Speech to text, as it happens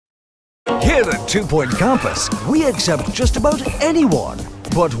Here at 2 Point Campus, we accept just about anyone.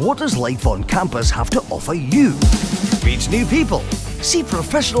 But what does life on campus have to offer you? Meet new people, see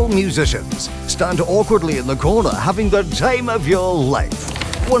professional musicians, stand awkwardly in the corner having the time of your life.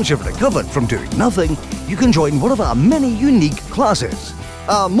 Once you've recovered from doing nothing, you can join one of our many unique classes.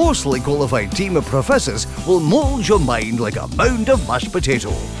 Our mostly qualified team of professors will mold your mind like a mound of mashed potato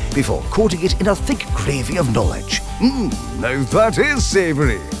before coating it in a thick gravy of knowledge. Now that is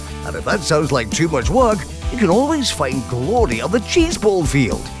savoury. And if that sounds like too much work, you can always find glory on the cheese ball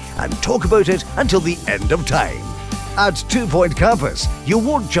field and talk about it until the end of time. At 2 Point Campus, you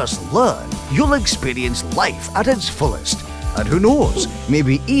won't just learn, you'll experience life at its fullest. And who knows,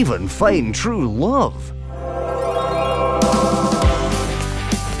 maybe even find true love.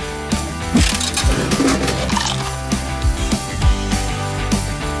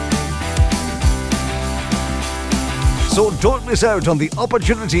 So don't miss out on the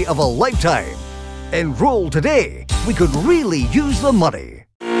opportunity of a lifetime. Enroll today. We could really use the money.